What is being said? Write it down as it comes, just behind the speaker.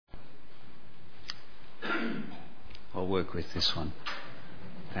I'll work with this one.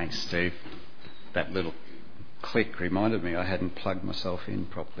 Thanks, Steve. That little click reminded me I hadn't plugged myself in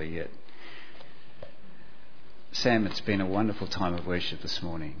properly yet. Sam, it's been a wonderful time of worship this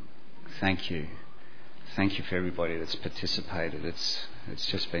morning. Thank you. Thank you for everybody that's participated. It's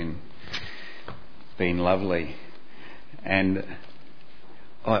just been lovely. And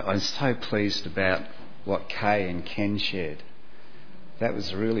I'm so pleased about what Kay and Ken shared. That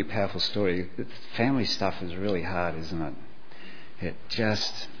was a really powerful story. Family stuff is really hard, isn't it? It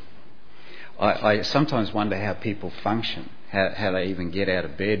just... I sometimes wonder how people function, how they even get out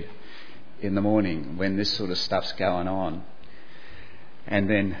of bed in the morning when this sort of stuff's going on. And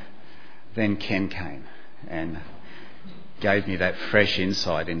then Ken came and gave me that fresh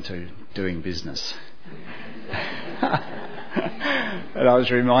insight into doing business. And I was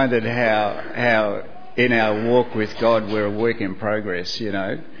reminded how in our walk with God we're a work in progress, you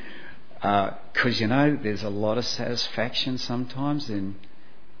know. Because, there's a lot of satisfaction sometimes in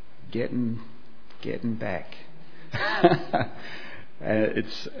getting back. I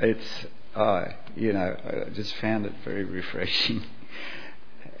just found it very refreshing.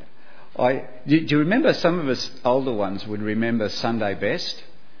 Do you remember, some of us older ones would remember Sunday best?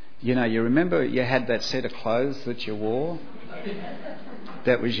 You remember you had that set of clothes that you wore?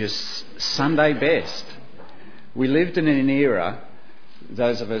 That was your Sunday best. We lived in an era,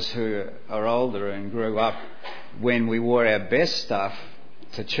 those of us who are older and grew up, when we wore our best stuff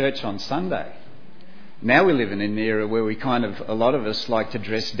to church on Sunday. Now we live in an era where a lot of us like to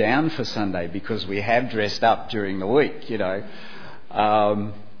dress down for Sunday because we have dressed up during the week,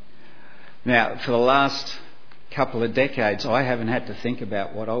 Now, for the last couple of decades, I haven't had to think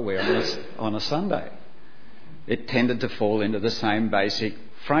about what I'll wear on a Sunday. It tended to fall into the same basic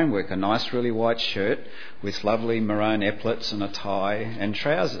framework: a nice, really white shirt with lovely maroon epaulets and a tie and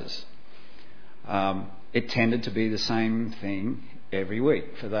trousers. It tended to be the same thing every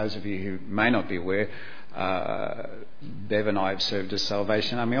week. For those of you who may not be aware, Bev and I have served as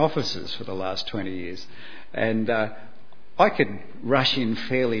Salvation Army officers for the last 20 years. And I could rush in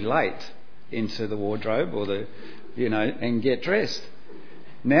fairly late into the wardrobe and get dressed.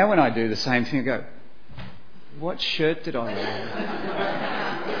 Now when I do the same thing, I go, what shirt did I wear?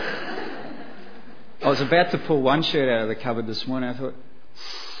 I was about to pull one shirt out of the cupboard this morning. I thought,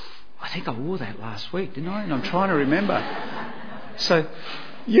 I think I wore that last week, didn't I? And I'm trying to remember. So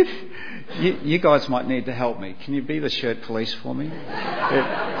you guys might need to help me. Can you be the shirt police for me?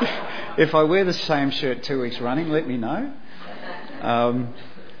 If I wear the same shirt 2 weeks running, let me know.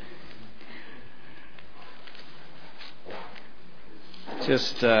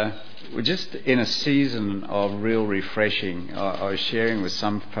 We're just in a season of real refreshing. I was sharing with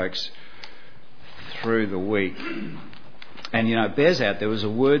some folks through the week. And, it bears out there was a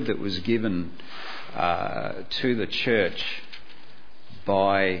word that was given to the church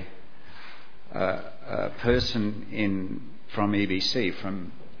by a person from EBC,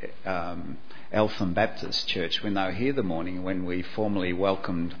 from Eltham Baptist Church, when they were here the morning, when we formally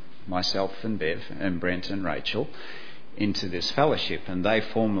welcomed myself and Bev and Brent and Rachel into this fellowship. And they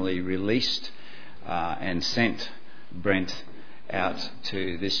formally released and sent Brent out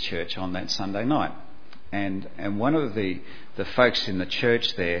to this church on that Sunday night. And one of the folks in the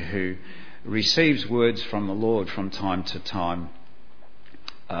church there who receives words from the Lord from time to time,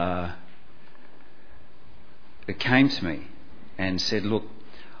 it came to me and said, look,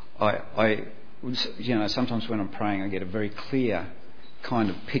 I sometimes when I'm praying I get a very clear kind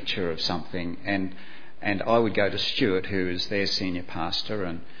of picture of something, and I would go to Stuart, who is their senior pastor,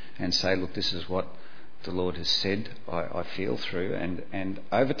 and say, look, this is what the Lord has said, I feel through, and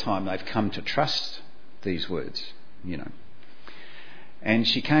over time they've come to trust these words, And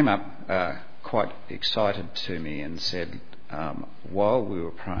she came up quite excited to me and said, while we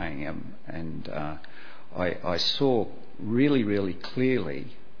were praying, I saw really, really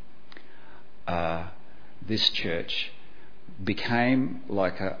clearly this church became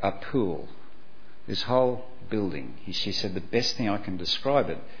like a pool. This whole building, she said, the best thing I can describe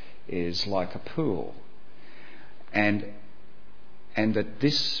it is like a pool. And that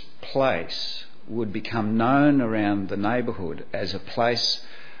this place would become known around the neighbourhood as a place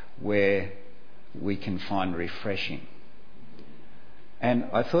where we can find refreshing. And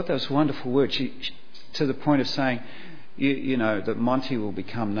I thought that was a wonderful word. She to the point of saying, that Monty will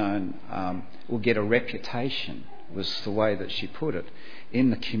become known, will get a reputation, was the way that she put it, in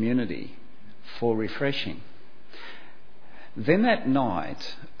the community for refreshing. Then that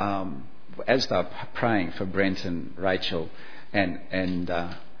night, as they were praying for Brent and Rachel, and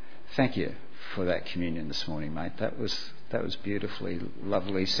thank you for that communion this morning, mate. That was beautifully,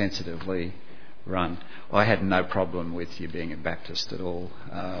 lovely, sensitively run. I had no problem with you being a Baptist at all.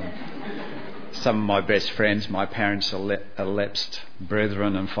 Some of my best friends, my parents are lapsed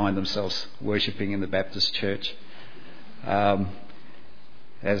brethren and find themselves worshipping in the Baptist church.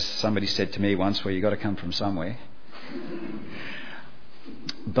 As somebody said to me once, well, you've got to come from somewhere.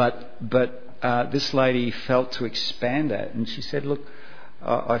 But this lady felt to expand that, and she said, look,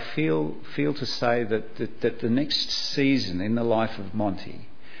 I feel to say that the next season in the life of Monty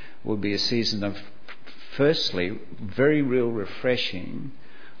will be a season of, firstly, very real refreshing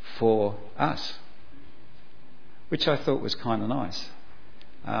for us, which I thought was kind of nice.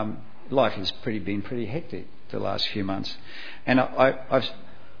 Life has been pretty hectic the last few months, and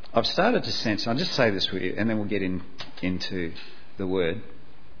I've started to sense. I'll just say this with you, and then we'll get into the word.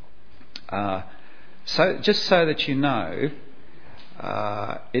 So just so that you know,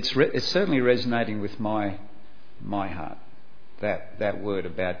 it's certainly resonating with my heart, that word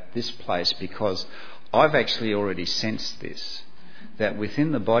about this place, because I've actually already sensed this, that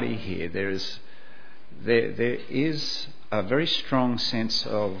within the body here there is a very strong sense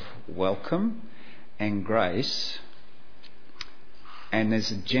of welcome and grace, and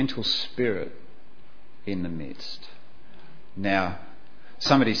there's a gentle spirit in the midst. Now,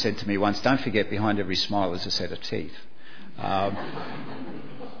 somebody said to me once, don't forget behind every smile is a set of teeth.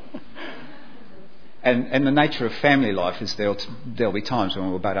 And the nature of family life is there'll be times when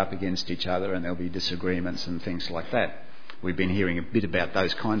we'll butt up against each other and there'll be disagreements and things like that. We've been hearing a bit about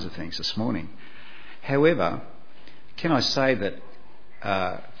those kinds of things this morning. However, can I say that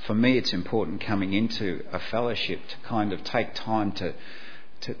for me it's important coming into a fellowship to kind of take time to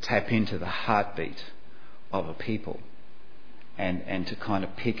tap into the heartbeat of a people and to kind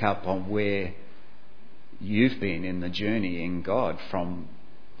of pick up on where you've been in the journey in God from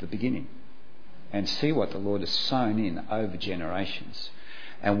the beginning, and see what the Lord has sown in over generations,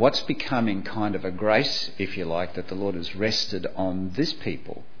 and what's becoming kind of a grace, if you like, that the Lord has rested on this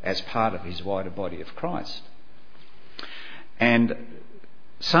people as part of his wider body of Christ. And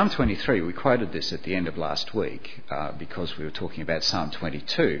Psalm 23, we quoted this at the end of last week because we were talking about Psalm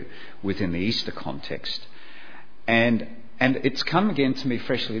 22 within the Easter context. And it's come again to me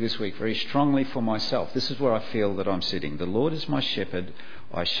freshly this week, very strongly for myself. This is where I feel that I'm sitting. The Lord is my shepherd,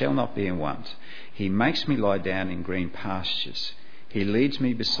 I shall not be in want. He makes me lie down in green pastures. He leads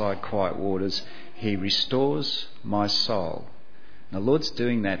me beside quiet waters. He restores my soul. Now, the Lord's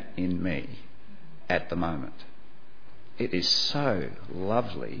doing that in me at the moment. It is so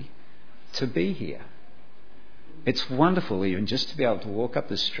lovely to be here. It's wonderful even just to be able to walk up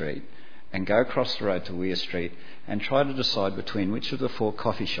the street and go across the road to Weir Street and try to decide between which of the 4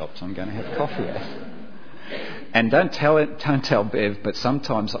 coffee shops I'm going to have coffee at. And don't tell Bev, but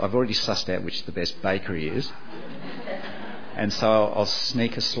sometimes I've already sussed out which the best bakery is. And so I'll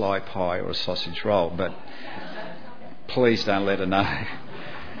sneak a sly pie or a sausage roll, but please don't let her know.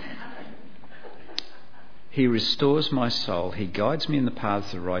 He restores my soul. He guides me in the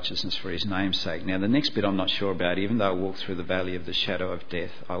paths of righteousness for his name's sake. Now, the next bit I'm not sure about. Even though I walk through the valley of the shadow of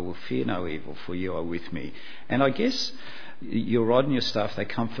death, I will fear no evil, for you are with me. And I guess your rod and your staff, they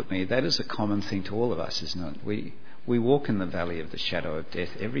comfort me. That is a common thing to all of us, isn't it? We walk in the valley of the shadow of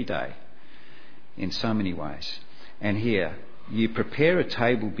death every day in so many ways. And here, you prepare a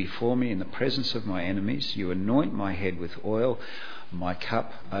table before me in the presence of my enemies. You anoint my head with oil. My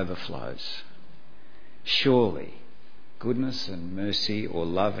cup overflows. Surely, goodness and mercy, or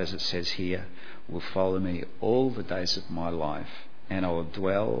love as it says here, will follow me all the days of my life, and I will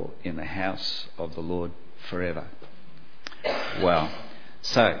dwell in the house of the Lord forever. Well,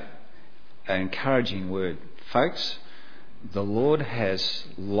 so, an encouraging word. Folks, the Lord has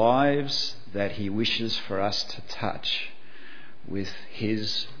lives that he wishes for us to touch with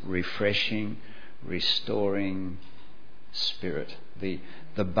his refreshing, restoring spirit, the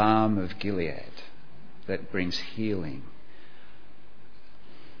balm of Gilead that brings healing,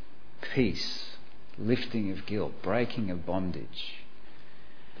 peace, lifting of guilt, breaking of bondage.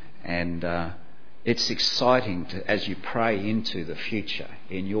 And it's exciting as you pray into the future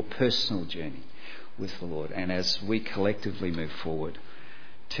in your personal journey with the Lord, and as we collectively move forward,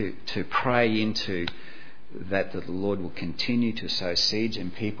 to pray into that the Lord will continue to sow seeds in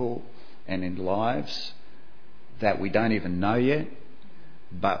people and in lives that we don't even know yet,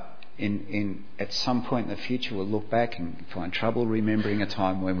 but in at some point in the future we'll look back and find trouble remembering a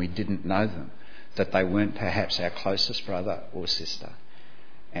time when we didn't know them, that they weren't perhaps our closest brother or sister.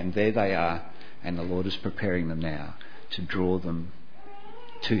 And there they are, and the Lord is preparing them now to draw them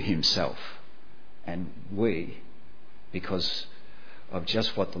to himself. And we, because of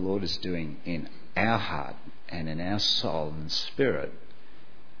just what the Lord is doing in our heart and in our soul and spirit,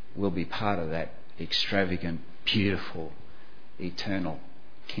 will be part of that extravagant, beautiful, eternal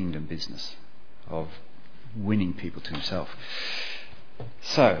kingdom business of winning people to himself.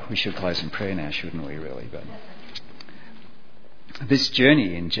 So we should close in prayer now, shouldn't we, really? But this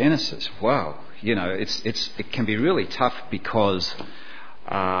journey in Genesis, wow, it can be really tough because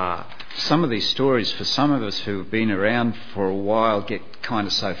some of these stories, for some of us who have been around for a while, get kind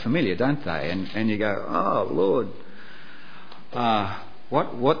of so familiar, don't they? And you go, oh Lord,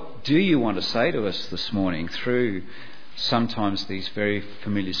 what do you want to say to us this morning through sometimes these very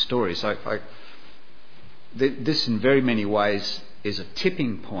familiar stories? This in very many ways is a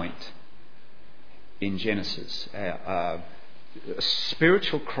tipping point in Genesis, a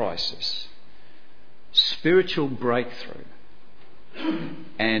spiritual crisis, spiritual breakthrough,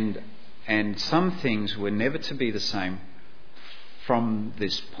 and some things were never to be the same from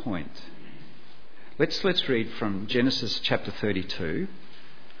this point. Let's read from Genesis chapter 32.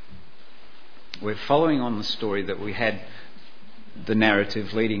 We're following on the story that we had, the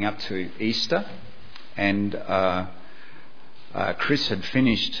narrative leading up to Easter, and Chris had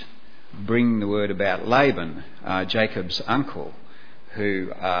finished bringing the word about Laban, Jacob's uncle,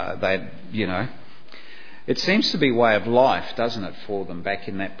 who it seems to be way of life, doesn't it, for them back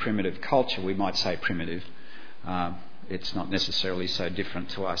in that primitive culture. We might say primitive. It's not necessarily so different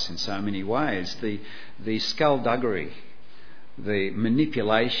to us in so many ways. The skullduggery, the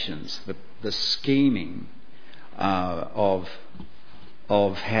manipulations, the scheming of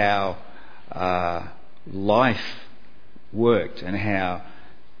how life worked and how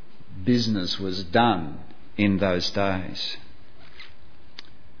business was done in those days.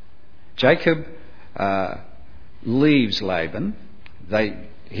 Jacob leaves Laban.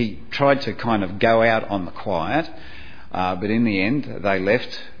 He tried to kind of go out on the quiet, but in the end they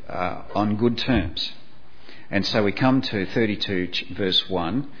left on good terms. And so we come to 32 verse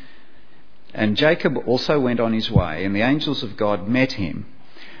 1. And Jacob also went on his way, and the angels of God met him.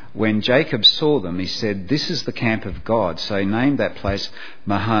 When Jacob saw them, he said, "This is the camp of God." So he named that place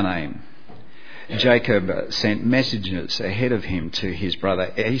Mahanaim. Jacob sent messengers ahead of him to his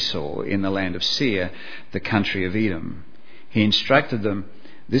brother Esau in the land of Seir, the country of Edom. He instructed them,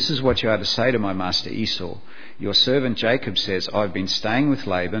 "This is what you are to say to my master Esau. Your servant Jacob says, I've been staying with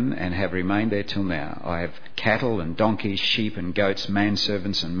Laban and have remained there till now. I have cattle and donkeys, sheep and goats,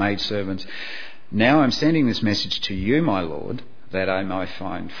 manservants and maidservants. Now I'm sending this message to you, my lord, that I may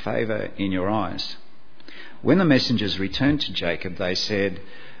find favour in your eyes." When the messengers returned to Jacob, they said,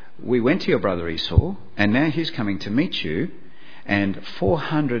 "We went to your brother Esau, and now he's coming to meet you, and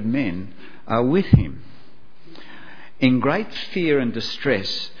 400 men are with him." In great fear and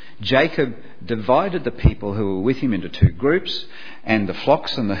distress, Jacob divided the people who were with him into two groups, and the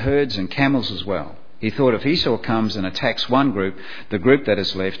flocks and the herds and camels as well. He thought, if Esau comes and attacks one group, the group that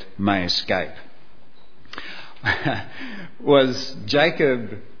is left may escape. Was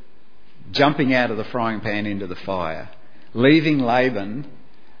Jacob jumping out of the frying pan into the fire, leaving Laban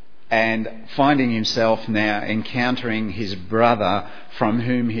and finding himself now encountering his brother from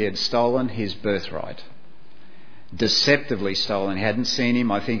whom he had stolen his birthright? Deceptively stolen. He hadn't seen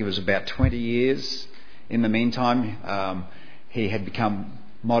him, I think it was about 20 years. In the meantime, he had become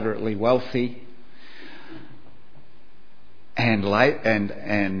moderately wealthy.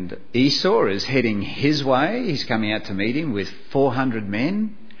 And Esau is heading his way. He's coming out to meet him with 400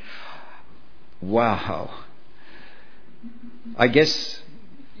 men. Wow. I guess,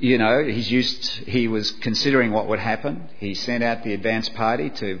 he was considering what would happen. He sent out the advance party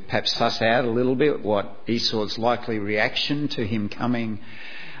to perhaps suss out a little bit what Esau's likely reaction to him coming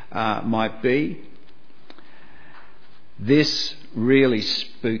might be. This really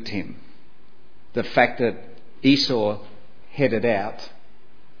spooked him. The fact that Esau headed out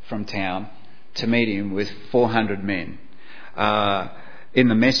from town to meet him with 400 men. In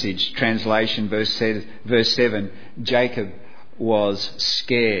the Message translation, verse 7, Jacob was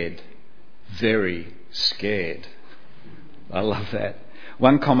scared, very scared. I love that.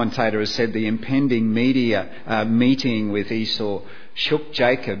 One commentator has said the impending meeting with Esau shook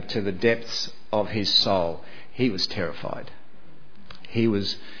Jacob to the depths of his soul. He was terrified. He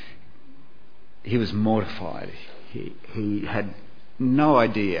was mortified. He had no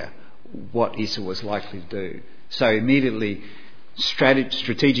idea what Esau was likely to do. So immediately,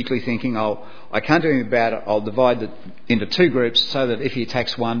 strategically thinking, I can't do anything about it. I'll divide it into two groups so that if he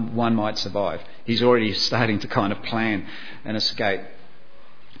attacks one might survive. He's already starting to kind of plan an escape.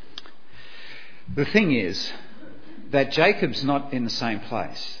 The thing is that Jacob's not in the same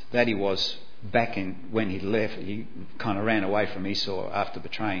place that he was back in when he left. He kind of ran away from Esau after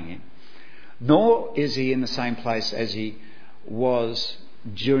betraying him. Nor is he in the same place as he was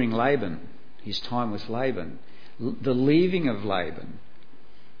during Laban, his time with Laban, the leaving of Laban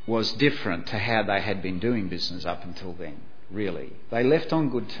was different to how they had been doing business up until then, really. They left on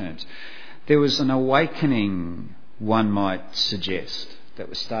good terms. There was an awakening, one might suggest, that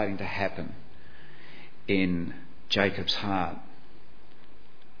was starting to happen in Jacob's heart.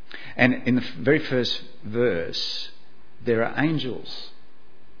 And in the very first verse, there are angels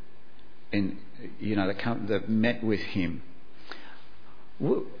that met with him.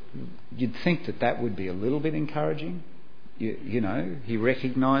 You'd think that would be a little bit encouraging. He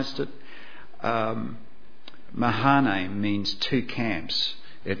recognised it. Mahanaim means two camps.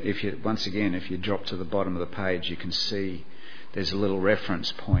 If you drop to the bottom of the page, you can see there's a little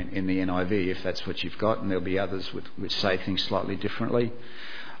reference point in the NIV, if that's what you've got, and there'll be others which say things slightly differently.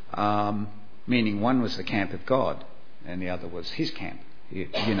 Meaning one was the camp of God and the other was his camp.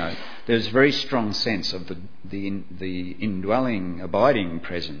 There's a very strong sense of the indwelling, abiding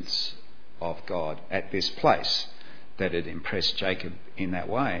presence of God at this place that had impressed Jacob in that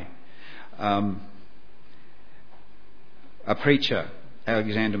way. A preacher,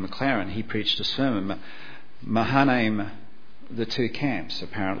 Alexander McLaren, he preached a sermon, Mahanaim, the two camps,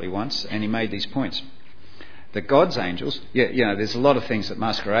 apparently once, and he made these points. That God's angels, there's a lot of things that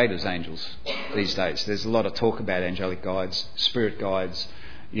masquerade as angels these days. There's a lot of talk about angelic guides, spirit guides.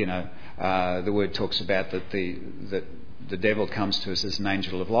 The word talks about that the devil comes to us as an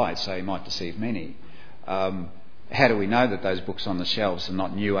angel of light, so he might deceive many. How do we know that those books on the shelves are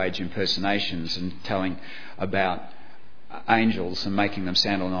not New Age impersonations and telling about angels and making them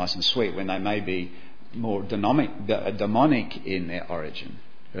sound all nice and sweet when they may be more demonic in their origin,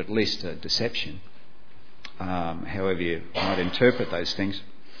 or at least a deception? However you might interpret those things.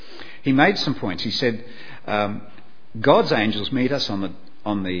 He made some points. He said, God's angels meet us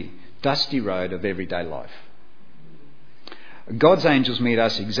on the dusty road of everyday life. God's angels meet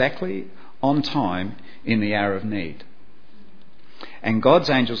us exactly on time in the hour of need. And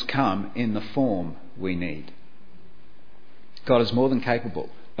God's angels come in the form we need. God is more than capable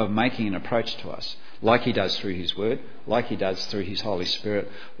of making an approach to us, like he does through his word, like he does through his Holy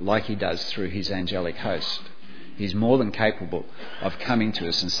Spirit, like he does through his angelic host. He's more than capable of coming to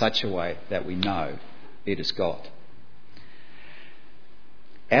us in such a way that we know it is God.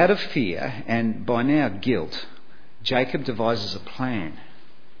 Out of fear and by now guilt, Jacob devises a plan.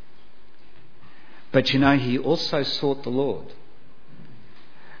 But he also sought the Lord.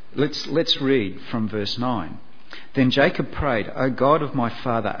 Let's read from verse 9. Then Jacob prayed, O God of my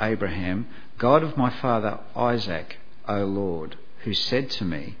father Abraham, God of my father Isaac, O Lord, who said to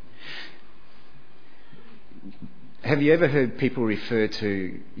me... Have you ever heard people refer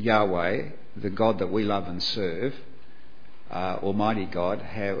to Yahweh, the God that we love and serve, Almighty God,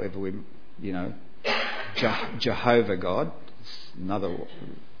 however we, Jehovah God, another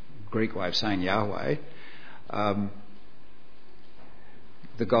Greek way of saying Yahweh,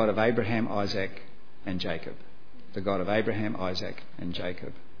 the God of Abraham, Isaac and Jacob. The God of Abraham, Isaac and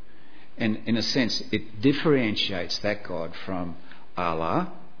Jacob. And in a sense, it differentiates that God from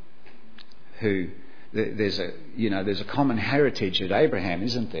Allah, who... There's a common heritage at Abraham,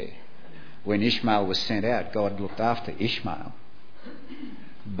 isn't there? When Ishmael was sent out, God looked after Ishmael.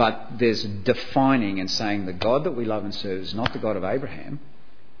 But there's defining and saying the God that we love and serve is not the God of Abraham.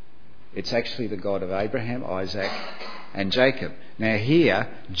 It's actually the God of Abraham, Isaac and Jacob. Now here,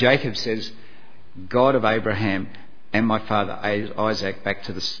 Jacob says, God of Abraham and my father Isaac, back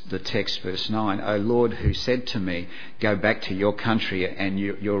to the text, verse 9, O Lord, who said to me, go back to your country and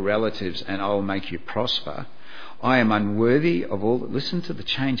your relatives and I will make you prosper. I am unworthy of all... Listen to the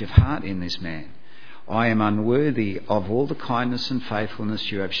change of heart in this man. I am unworthy of all the kindness and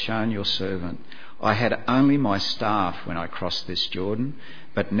faithfulness you have shown your servant. I had only my staff when I crossed this Jordan,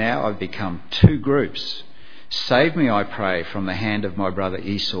 but now I've become two groups. Save me, I pray, from the hand of my brother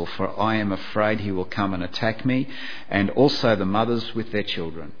Esau, for I am afraid he will come and attack me, and also the mothers with their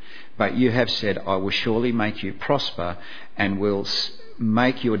children. But you have said, I will surely make you prosper, and will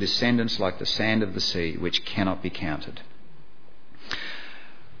make your descendants like the sand of the sea, which cannot be counted.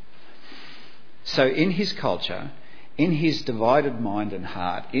 So in his culture, in his divided mind and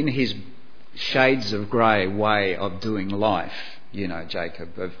heart, in his shades of grey way of doing life,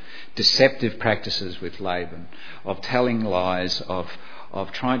 Jacob, of deceptive practices with Laban, of telling lies, of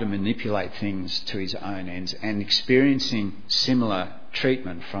trying to manipulate things to his own ends, and experiencing similar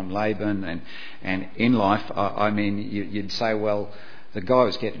treatment from Laban and in life. You'd say, well, the guy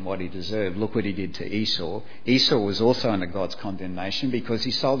was getting what he deserved. Look what he did to Esau. Esau was also under God's condemnation because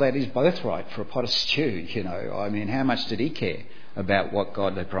he sold out his birthright for a pot of stew. How much did he care about what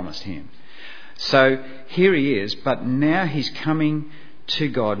God had promised him? So here he is, but now he's coming to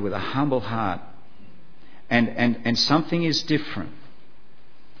God with a humble heart, and something is different.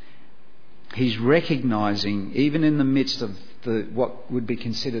 He's recognising, even in the midst of what would be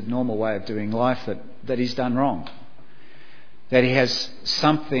considered normal way of doing life, that he's done wrong. That he has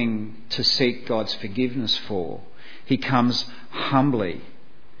something to seek God's forgiveness for. He comes humbly.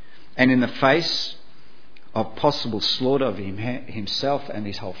 And in the face of possible slaughter of himself and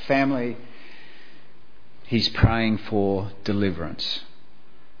his whole family, he's praying for deliverance.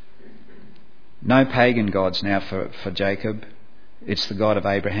 No pagan gods now for Jacob. It's the God of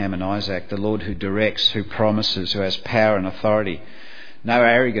Abraham and Isaac, the Lord who directs, who promises, who has power and authority. No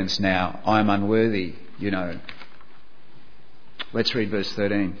arrogance now. I'm unworthy, Let's read verse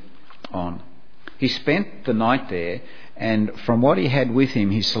 13 on. He spent the night there, and from what he had with him,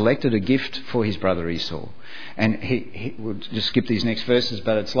 he selected a gift for his brother Esau. And we'll just skip these next verses,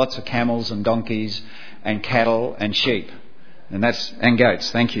 but it's lots of camels and donkeys and cattle and sheep. And goats,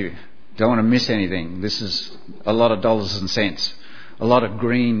 thank you. Don't want to miss anything. This is a lot of dollars and cents. A lot of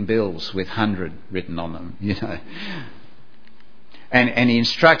green bills with 100 written on them, And he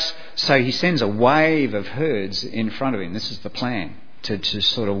instructs, so he sends a wave of herds in front of him. This is the plan, to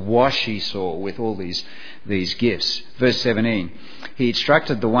sort of wash Esau with all these gifts. Verse 17, he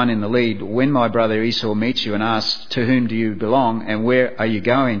instructed the one in the lead, when my brother Esau meets you and asks, to whom do you belong and where are you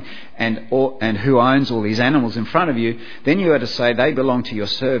going and who owns all these animals in front of you, then you are to say, they belong to your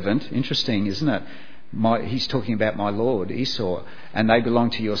servant. Interesting, isn't it? He's talking about my lord Esau, and they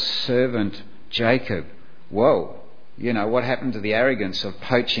belong to your servant Jacob. Whoa, what happened to the arrogance of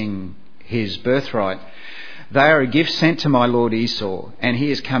poaching his birthright? They are a gift sent to my lord Esau, and he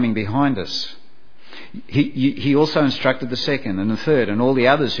is coming behind us. He also instructed the second and the third and all the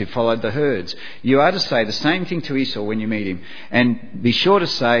others who followed the herds. You are to say the same thing to Esau when you meet him, and be sure to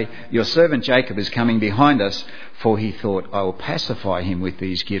say, your servant Jacob is coming behind us, for he thought, I will pacify him with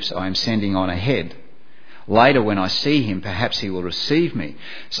these gifts I am sending on ahead. Later, when I see him, perhaps he will receive me.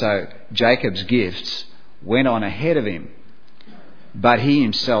 So Jacob's gifts went on ahead of him, but he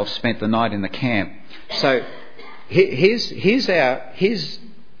himself spent the night in the camp. So here's our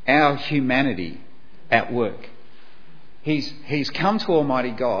humanity at work. He's come to Almighty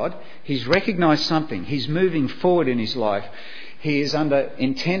God. He's recognised something. He's moving forward in his life. He is under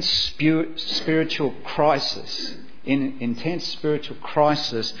intense spiritual crisis.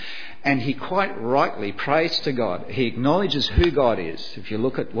 And he quite rightly prays to God. He acknowledges who God is. If you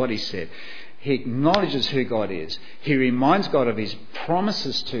look at what he said, he acknowledges who God is. He reminds God of his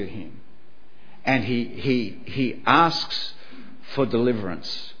promises to him. And he asks for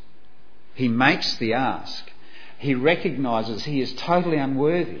deliverance. He makes the ask. He recognises he is totally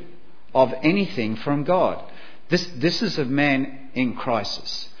unworthy of anything from God. This is a man in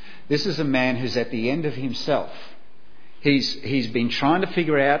crisis. This is a man who's at the end of himself. He's been trying to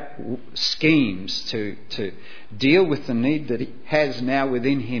figure out schemes to deal with the need that he has now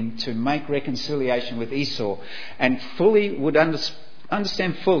within him to make reconciliation with Esau, and fully would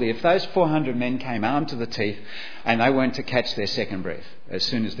understand fully if those 400 men came armed to the teeth and they weren't to catch their second breath as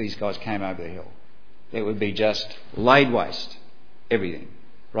soon as these guys came over the hill. It would be just laid waste, everything,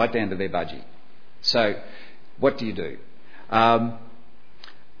 right down to their budgie. So what do you do?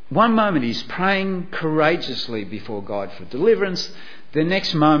 One moment he's praying courageously before God for deliverance. The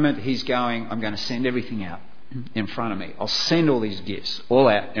next moment he's going, I'm going to send everything out in front of me. I'll send all these gifts all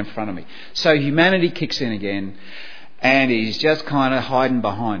out in front of me. So humanity kicks in again, and he's just kind of hiding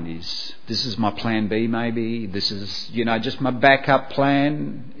behind this is my plan B maybe. This is, just my backup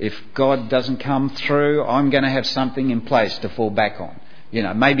plan. If God doesn't come through, I'm going to have something in place to fall back on.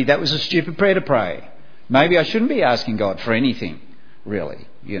 Maybe that was a stupid prayer to pray. Maybe I shouldn't be asking God for anything, really.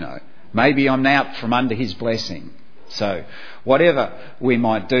 Maybe I'm out from under his blessing. So whatever we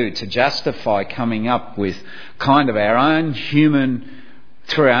might do to justify coming up with kind of through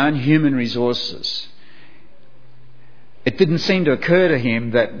our own human resources, it didn't seem to occur to him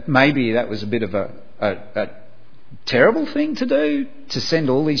that maybe that was a bit of a terrible thing to do, to send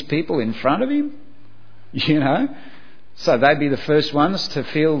all these people in front of him, so they'd be the first ones to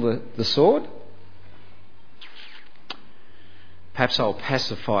feel the sword. Perhaps I'll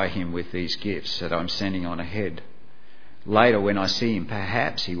pacify him with these gifts that I'm sending on ahead. Later, when I see him,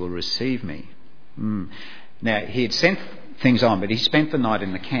 perhaps he will receive me. Now, he had sent things on, but he spent the night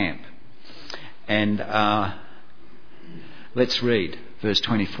in the camp. And let's read verse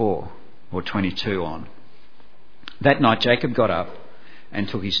 24 or 22 on. That night Jacob got up and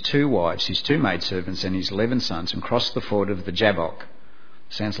took his 2 wives, his 2 maidservants and his 11 sons and crossed the ford of the Jabbok.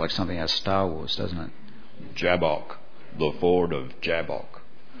 Sounds like something out of Star Wars, doesn't it? Jabbok. The ford of Jabbok.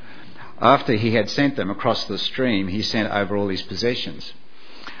 After he had sent them across the stream, he sent over all his possessions.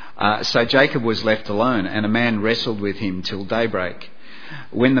 So Jacob was left alone, and a man wrestled with him till daybreak.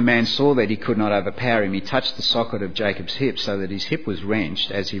 When the man saw that he could not overpower him, he touched the socket of Jacob's hip, so that his hip was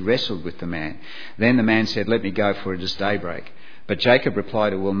wrenched as he wrestled with the man. Then the man said, "Let me go, for it is daybreak." But Jacob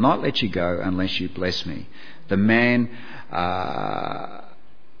replied, "I will not let you go unless you bless me." The man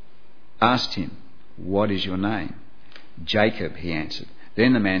asked him, "What is your name?" "Jacob," he answered.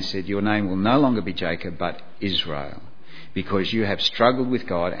 Then the man said, "Your name will no longer be Jacob, but Israel, because you have struggled with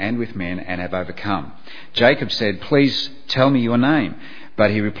God and with men and have overcome." Jacob said, "Please tell me your name."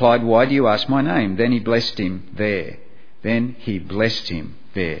 But he replied, "Why do you ask my name?" Then he blessed him there.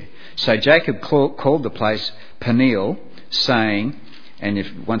 So Jacob called the place Peniel, saying,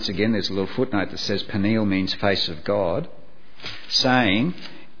 and once again there's a little footnote that says Peniel means face of God, saying,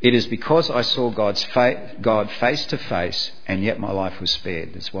 "It is because I saw God face to face, and yet my life was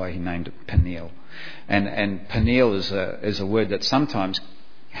spared." That's why he named it Peniel. And Peniel is a word that sometimes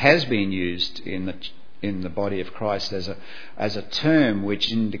has been used in the body of Christ as a term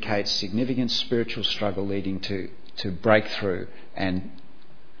which indicates significant spiritual struggle leading to breakthrough and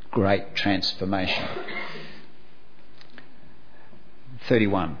great transformation.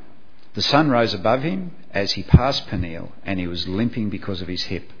 31. The sun rose above him as he passed Peniel, and he was limping because of his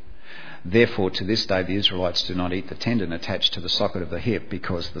hip. Therefore, to this day, the Israelites do not eat the tendon attached to the socket of the hip,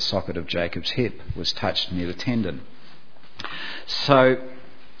 because the socket of Jacob's hip was touched near the tendon. So,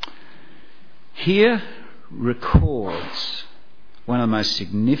 here records one of the most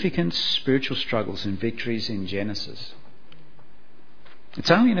significant spiritual struggles and victories in Genesis. It's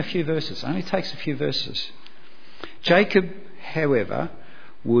only in a few verses. It only takes a few verses. Jacob, however,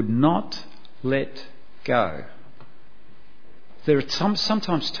 would not let go. There are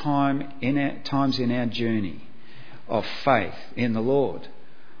sometimes times in our journey of faith in the Lord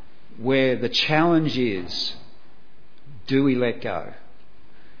where the challenge is, do we let go?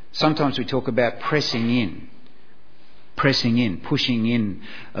 Sometimes we talk about pressing in, pushing in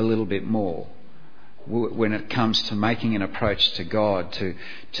a little bit more when it comes to making an approach to God.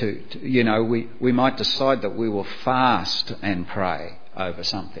 We might decide that we will fast and pray over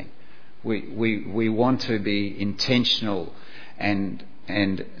something. We want to be intentional and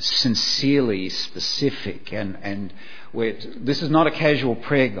sincerely specific, and this is not a casual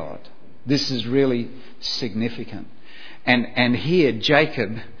prayer, God. This is really significant. And here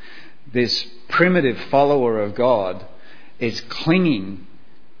Jacob, this primitive follower of God, is clinging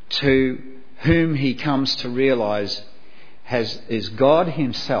to whom he comes to realise is God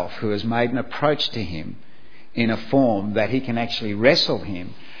himself, who has made an approach to him in a form that he can actually wrestle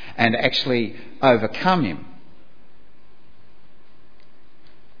him and actually overcome him.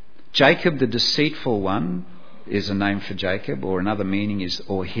 Jacob the deceitful one is a name for Jacob, or another meaning is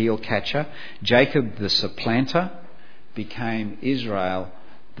or heel catcher. Jacob the supplanter became Israel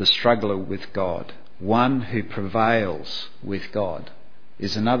the struggler with God. One who prevails with God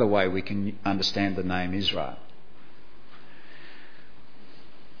is another way we can understand the name Israel.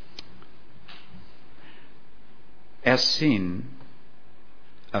 Our sin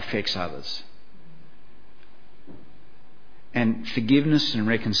affects others. And forgiveness and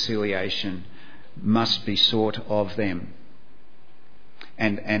reconciliation must be sought of them.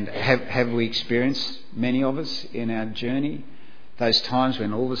 And have we experienced, many of us, in our journey, those times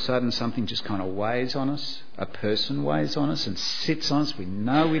when all of a sudden something just kind of weighs on us, a person weighs on us and sits on us, we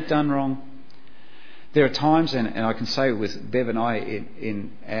know we've done wrong. There are times, and I can say with Bev and I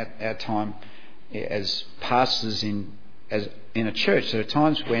in our time as pastors in a church, there are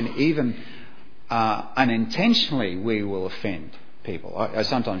times when even unintentionally we will offend people. I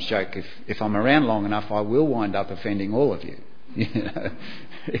sometimes joke, if I'm around long enough, I will wind up offending all of you.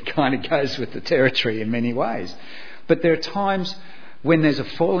 It kind of goes with the territory in many ways. But there are times when there's a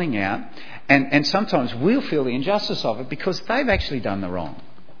falling out, and sometimes we'll feel the injustice of it because they've actually done the wrong.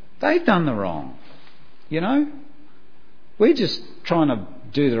 They've done the wrong. We're just trying to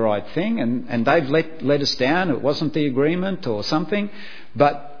do the right thing, and they've let us down. It wasn't the agreement or something,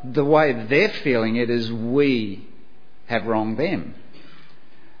 but the way they're feeling it is we have wronged them.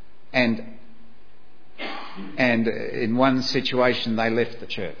 And in one situation they left the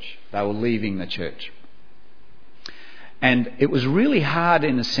church. They were leaving the church. And it was really hard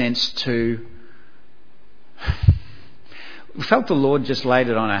in a sense we felt the Lord just laid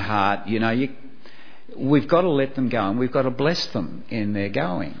it on our heart, we've got to let them go and we've got to bless them in their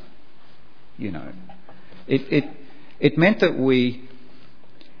going. It meant that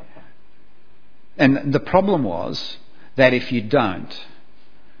and the problem was that if you don't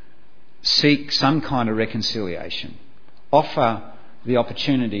seek some kind of reconciliation, offer the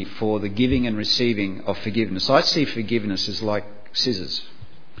opportunity for the giving and receiving of forgiveness. I see forgiveness as like scissors.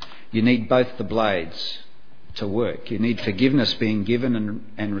 You need both the blades to work. You need forgiveness being given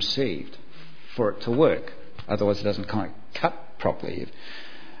and received for it to work. Otherwise it doesn't kind of cut properly.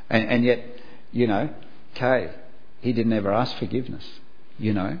 And yet, Kay, he didn't ever ask forgiveness,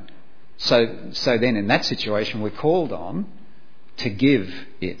 So then in that situation we're called on to give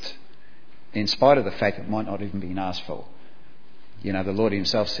it, in spite of the fact it might not even be asked for. The Lord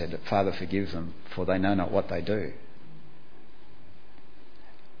himself said that, Father, forgive them, for they know not what they do.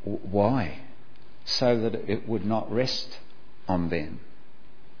 Why? So that it would not rest on them.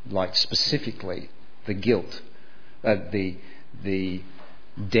 Like specifically the guilt, the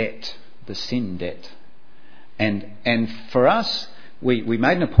debt, the sin debt. And for us, we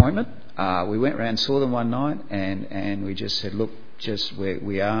made an appointment. We went around, saw them one night, and we just said, look,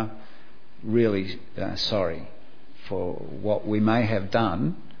 we are really sorry for what we may have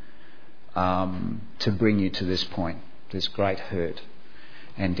done to bring you to this point, this great hurt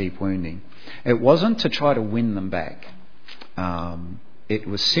and deep wounding. It wasn't to try to win them back. It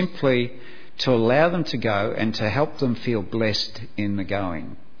was simply to allow them to go and to help them feel blessed in the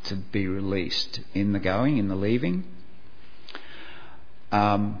going, to be released in the going, in the leaving.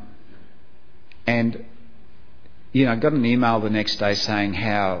 And I got an email the next day saying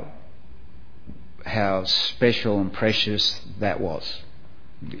how special and precious that was.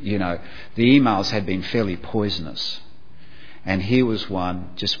 The emails had been fairly poisonous. And here was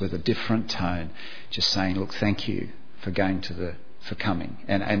one just with a different tone, just saying, look, thank you for coming.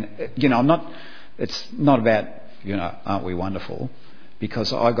 And I'm not, it's not about, aren't we wonderful?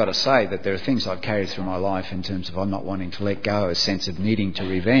 Because I've got to say that there are things I've carried through my life in terms of I'm not wanting to let go, a sense of needing to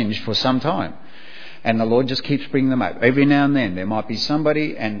revenge for some time. And the Lord just keeps bringing them up. Every now and then there might be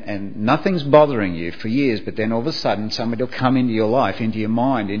somebody and nothing's bothering you for years, but then all of a sudden somebody will come into your life, into your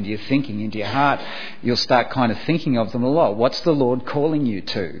mind, into your thinking, into your heart. You'll start kind of thinking of them a lot. What's the Lord calling you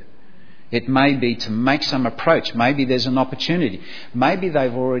to? It may be to make some approach. Maybe there's an opportunity. Maybe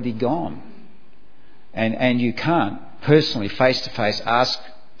they've already gone. And you can't personally, face to face, ask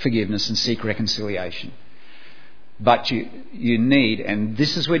forgiveness and seek reconciliation. But you need, and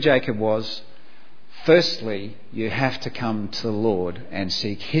this is where Jacob was, firstly, you have to come to the Lord and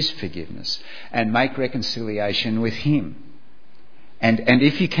seek his forgiveness and make reconciliation with him. And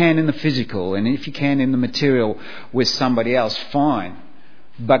if you can in the physical and if you can in the material with somebody else, fine.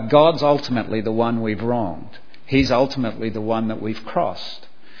 But God's ultimately the one we've wronged. He's ultimately the one that we've crossed.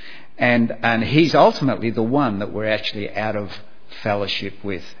 And he's ultimately the one that we're actually out of fellowship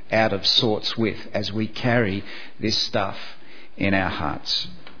with, out of sorts with, as we carry this stuff in our hearts.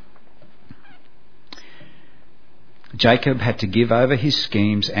 Jacob had to give over his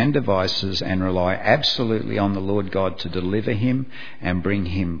schemes and devices and rely absolutely on the Lord God to deliver him and bring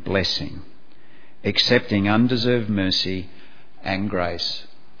him blessing, accepting undeserved mercy and grace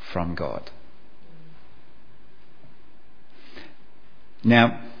from God.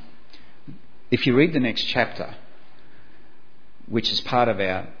 Now, if you read the next chapter, which is part of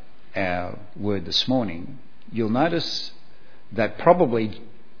our word this morning, you'll notice that probably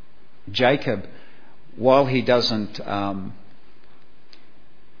Jacob, while he doesn't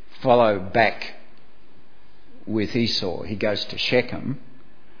follow back with Esau, he goes to Shechem,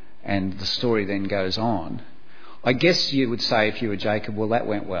 and the story then goes on. I guess you would say, if you were Jacob, well, that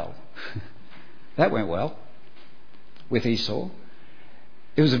went well. That went well with Esau.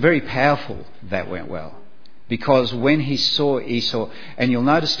 It was a very powerful that went well. Because when he saw Esau, and you'll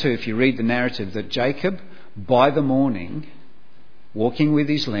notice too, if you read the narrative, that Jacob, by the morning, walking with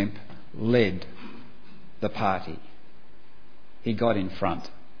his limp, led the party. He got in front.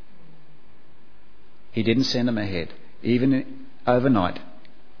 He didn't send them ahead. Even overnight,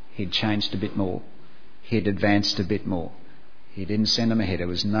 he'd changed a bit more. He'd advanced a bit more. He didn't send them ahead. It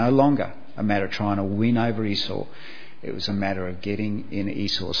was no longer a matter of trying to win over Esau. It was a matter of getting in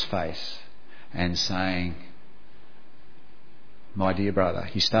Esau's face and saying, my dear brother.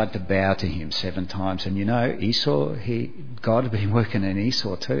 He started to bow to him 7 times. And Esau, God had been working in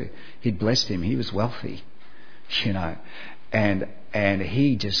Esau too. He'd blessed him. He was wealthy, and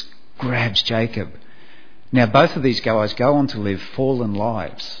he just grabs Jacob. Now, both of these guys go on to live fallen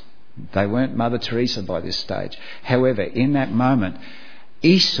lives. They weren't Mother Teresa by this stage. However, in that moment,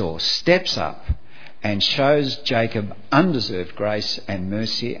 Esau steps up and shows Jacob undeserved grace and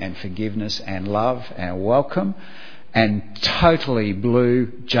mercy and forgiveness and love and welcome, and totally blew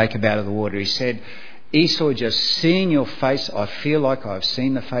Jacob out of the water. He said, Esau, just seeing your face, I feel like I've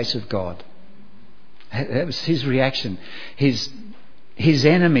seen the face of God. That was his reaction. His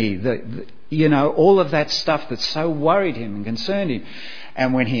enemy, all of that stuff that so worried him and concerned him.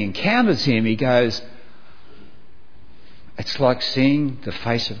 And when he encounters him, he goes, It's like seeing the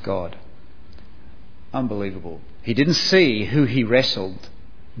face of God. Unbelievable. He didn't see who he wrestled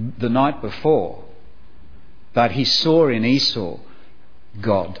the night before, but he saw in Esau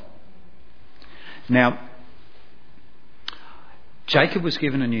God. Now, Jacob was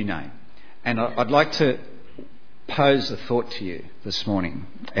given a new name, and I'd like to pose a thought to you this morning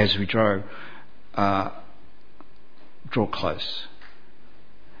as we draw close.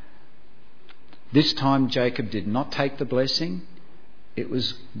 This time Jacob did not take the blessing, it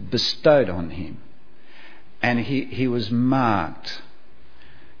was bestowed on him. And he was marked.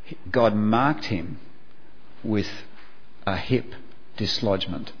 God marked him with a hip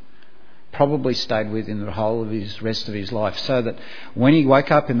dislodgement. Probably stayed with him the whole of his rest of his life. So that when he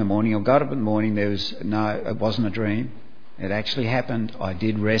woke up in the morning or got up in the morning, it wasn't a dream. It actually happened. I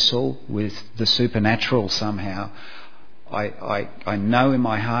did wrestle with the supernatural somehow. I know in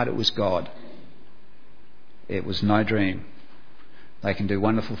my heart it was God. It was no dream. They can do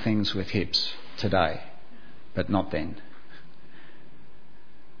wonderful things with hips today, but not then.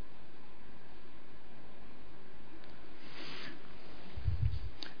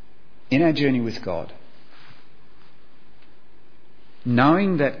 In our journey with God,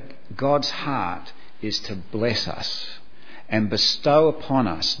 knowing that God's heart is to bless us and bestow upon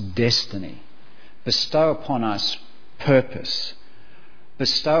us destiny, bestow upon us purpose,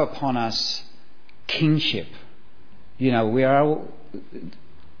 bestow upon us kingship. You know, we are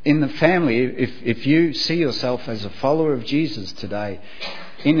in the family. If you see yourself as a follower of Jesus today,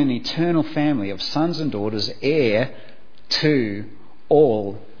 in an eternal family of sons and daughters, heir to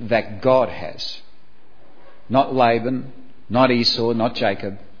all that God has. Not Laban, not Esau, not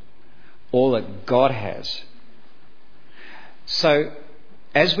Jacob. All that God has. So,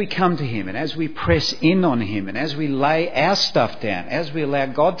 as we come to Him and as we press in on Him and as we lay our stuff down, as we allow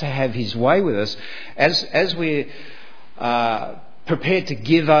God to have His way with us, as we're prepared to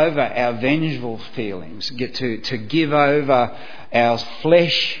give over our vengeful feelings, to give over our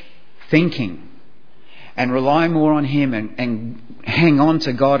flesh thinking and rely more on Him and hang on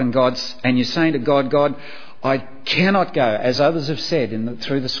to God and you're saying to God, God, I cannot go, as others have said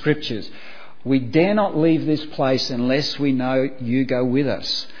through the Scriptures. We dare not leave this place unless we know you go with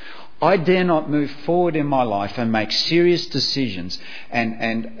us. I dare not move forward in my life and make serious decisions and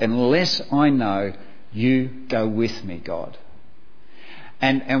unless I know you go with me, God.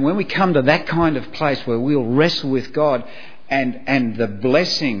 And when we come to that kind of place where we'll wrestle with God and the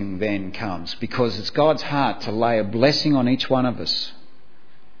blessing then comes, because it's God's heart to lay a blessing on each one of us.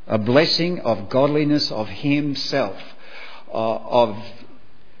 A blessing of godliness, of Himself, of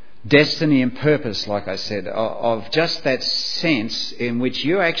destiny and purpose, like I said, of just that sense in which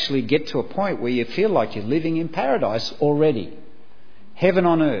you actually get to a point where you feel like you're living in paradise already. Heaven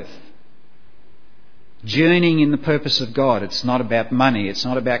on earth. Journeying in the purpose of God. It's not about money. It's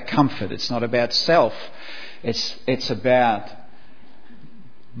not about comfort. It's not about self. It's about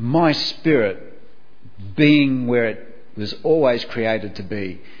my spirit being where it was always created to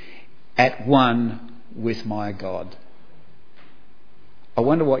be, at one with my God. I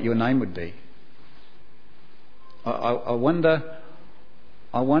wonder what your name would be. I wonder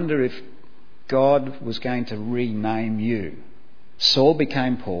if God was going to rename you. Saul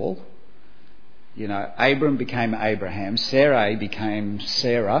became Paul. You know, Abram became Abraham. Sarai became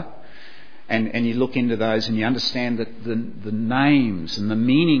Sarah. And you look into those and you understand that the names and the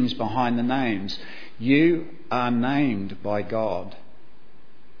meanings behind the names. You are named by God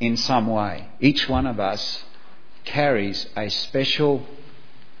in some way. Each one of us carries a special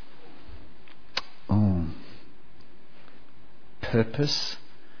purpose,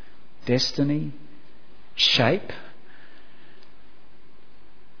 destiny, shape.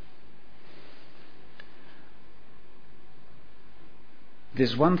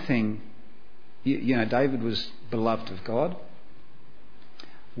 There's one thing, you know, David was beloved of God.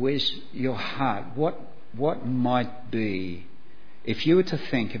 Where's your heart? What might be, if you were to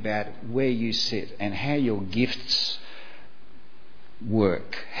think about where you sit and how your gifts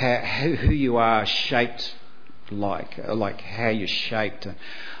work, who you are shaped like how you're shaped.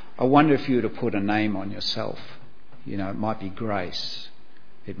 I wonder if you were to put a name on yourself. You know, it might be grace,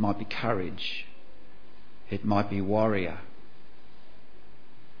 it might be courage, it might be warrior.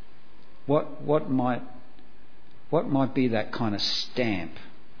 What might be that kind of stamp?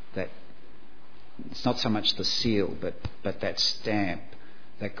 That it's not so much the seal, but that stamp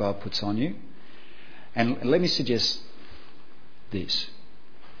that God puts on you. And let me suggest this: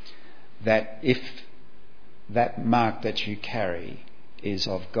 that if that mark that you carry is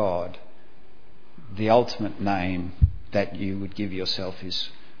of God, the ultimate name that you would give yourself is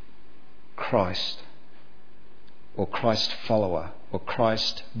Christ. or Christ follower or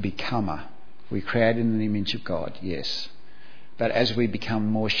Christ becomer. We're created in the image of God, yes. But as we become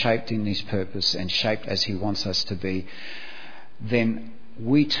more shaped in His purpose and shaped as He wants us to be, then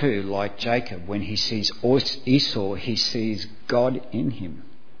we too, like Jacob, when he sees Esau, he sees God in him.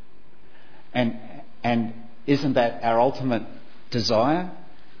 And isn't that our ultimate desire?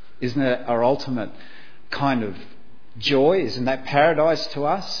 Isn't that our ultimate kind of joy? Isn't that paradise to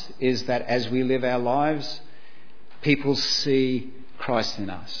us? Is that as we live our lives, people see Christ in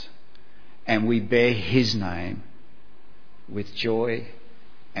us and we bear His name with joy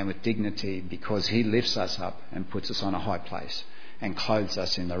and with dignity because He lifts us up and puts us on a high place and clothes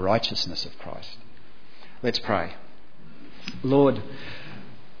us in the righteousness of Christ. Let's pray. Lord,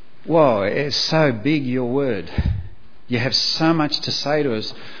 wow, it's so big, your word. You have so much to say to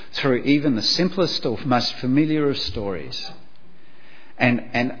us through even the simplest or most familiar of stories.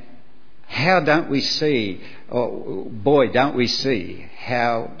 And how don't we see, oh boy, don't we see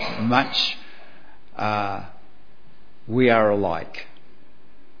how much we are alike.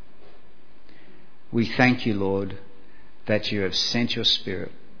 We thank you, Lord, that you have sent your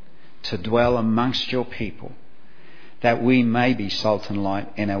Spirit to dwell amongst your people, that we may be salt and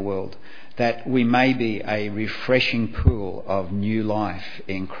light in our world, that we may be a refreshing pool of new life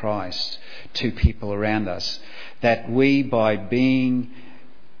in Christ to people around us, that we, by being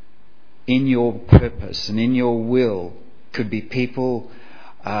in your purpose and in your will, could be people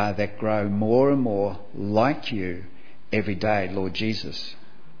that grow more and more like you every day, Lord Jesus.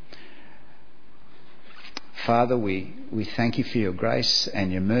 Father, we thank you for your grace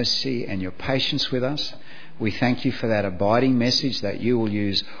and your mercy and your patience with us. We thank you for that abiding message that you will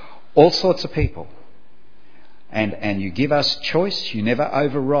use all sorts of people. And you give us choice. You never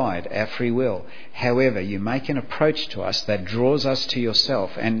override our free will. However, you make an approach to us that draws us to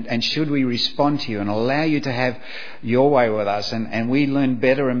yourself. And should we respond to you and allow you to have your way with us, and we learn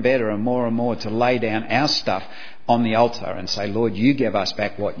better and better and more to lay down our stuff on the altar and say, Lord, you give us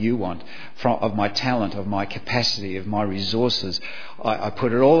back what you want of my talent, of my capacity, of my resources. I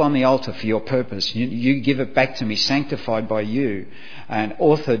put it all on the altar for your purpose. You give it back to me, sanctified by you and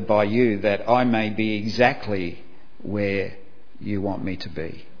authored by you, that I may be exactly where you want me to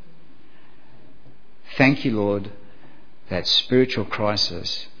be. Thank you, Lord, that spiritual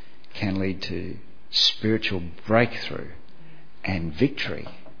crisis can lead to spiritual breakthrough and victory.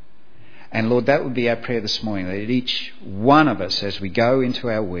 And Lord, that would be our prayer this morning, that each one of us, as we go into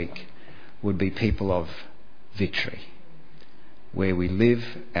our week, would be people of victory, where we live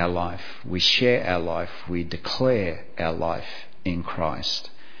our life, we share our life, we declare our life in Christ,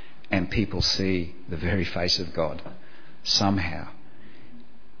 and people see the very face of God somehow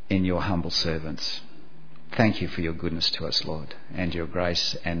in your humble servants. Thank you for your goodness to us, Lord, and your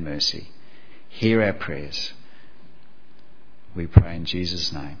grace and mercy. Hear our prayers. We pray in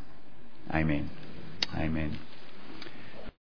Jesus' name. Amen. Amen.